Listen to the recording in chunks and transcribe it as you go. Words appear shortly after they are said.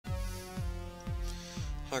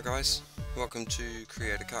Hi guys, welcome to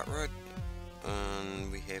Create a Kart Ride, and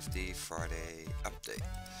we have the Friday update.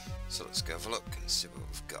 So let's go have a look and see what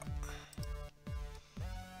we've got.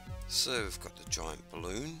 So we've got the giant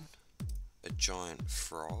balloon, a giant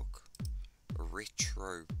frog, a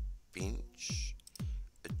retro bench,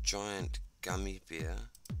 a giant gummy bear,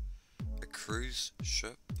 a cruise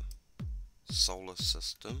ship, solar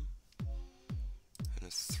system, and a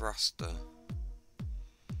thruster.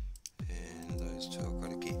 And those two I've got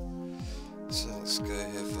to get. So let's go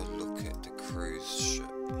have a look at the cruise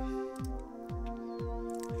ship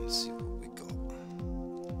and see what we got.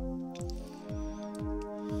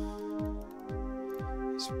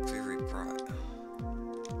 It's very bright.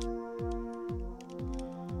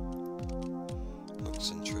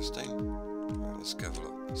 Looks interesting. Right, let's go have a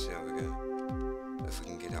look and see how we go. If we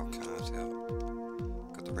can get our cart out.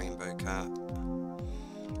 Got the rainbow cart.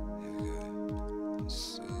 There we go.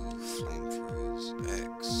 So flamethrowers,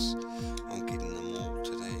 axe. I'm getting them all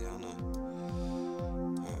today, aren't I?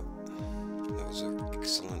 Right. That was an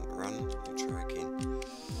excellent run. I'll try again.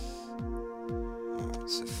 Alright,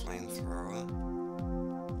 so flamethrower.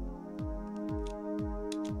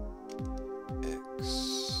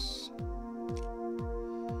 Axe.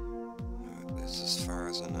 Alright, that's as far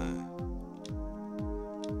as I know.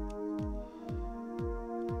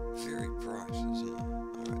 Very bright, isn't it?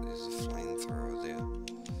 Alright, there's a flamethrower there.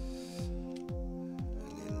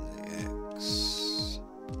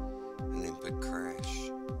 And then big crash.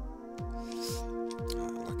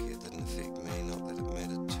 Lucky it didn't affect me, not that it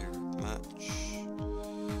mattered too much.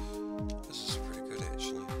 This is pretty good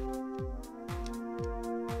actually.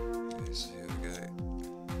 Okay, so here we go.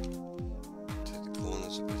 Take the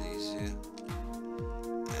corners a bit easier.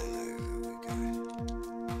 And over we go.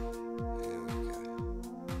 Here we go.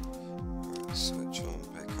 Alright, switch on,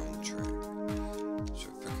 back on track.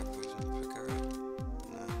 Should we pick her up?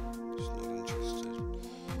 No, she's not interested.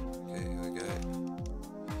 Okay, here we go.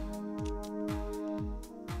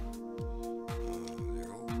 Oh,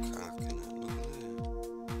 they're all carking it, look at that.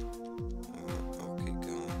 Alright, I'll keep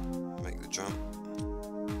going. Make the jump.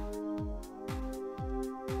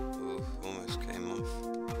 Oh, almost came off.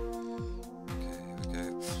 Okay, here we go.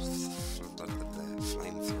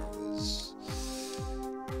 Flamethrowers.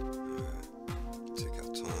 Alright, take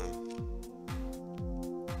our time.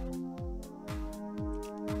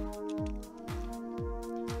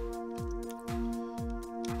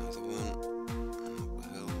 Another one. Up the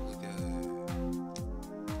hill we go.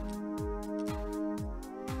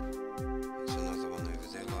 There's another one over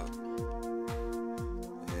there, look.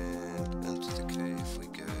 And into the cave we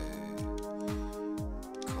go.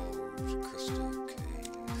 Cold crystal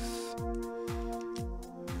cave.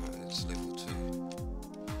 Right, it's level 2.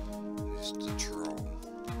 There's the troll.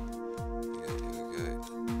 Yeah, here we go.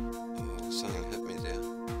 Oh, something hit me there.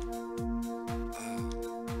 Oh.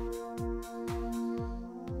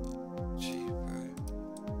 Gee, bro.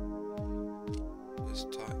 It's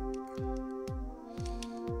tight.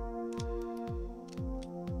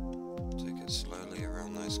 Take it slowly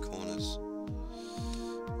around those corners.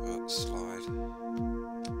 Right, slide.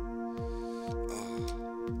 Oh,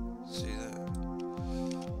 see that?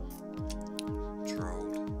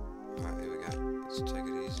 Trolled. Right, here we go. Let's take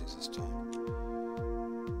it easy this time.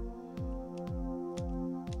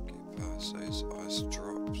 Get past those ice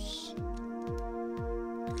drops.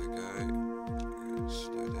 Go.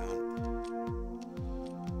 Slow down.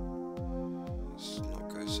 Let's not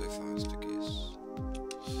go so fast, I guess.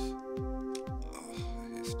 Oh, I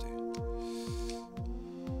have to.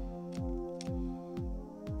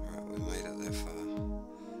 Alright, we made it that far.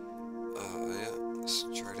 Oh yeah,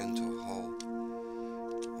 straight into a hole.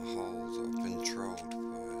 A hole that I've been trolled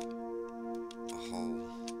by. A hole.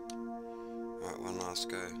 Alright, one last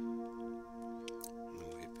go. And then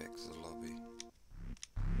we'll head back to the lobby.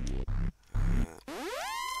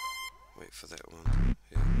 Wait for that one.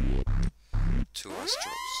 Yeah. 2 ice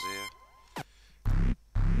drops there.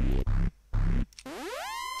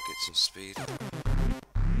 Get some speed.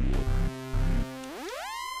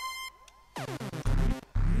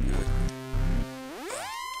 Good.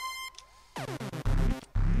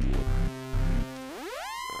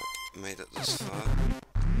 Right, made it this far.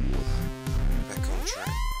 Back on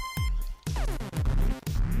track.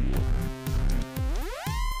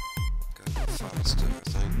 Go a bit faster, I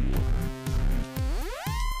think.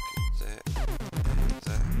 Get that, and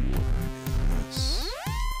that, and nice.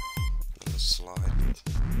 Another slide.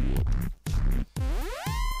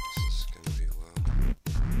 This is going to be well.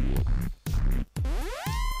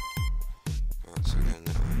 Alright, so we're going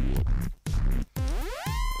that way.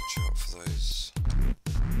 Watch out for those.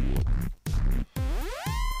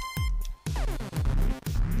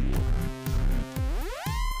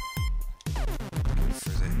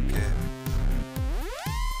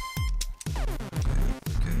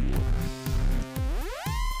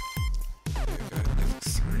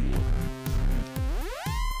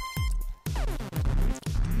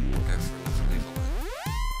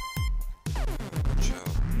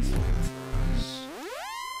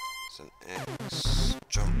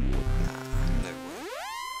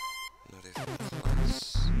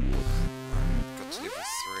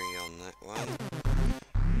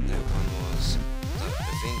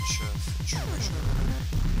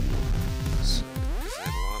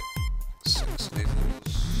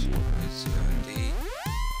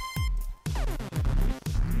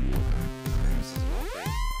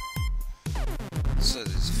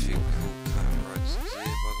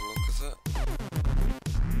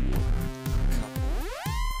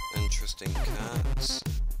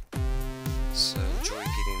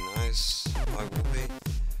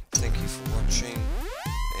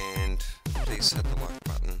 please hit the like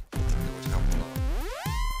button. It would help a lot.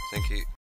 Thank you.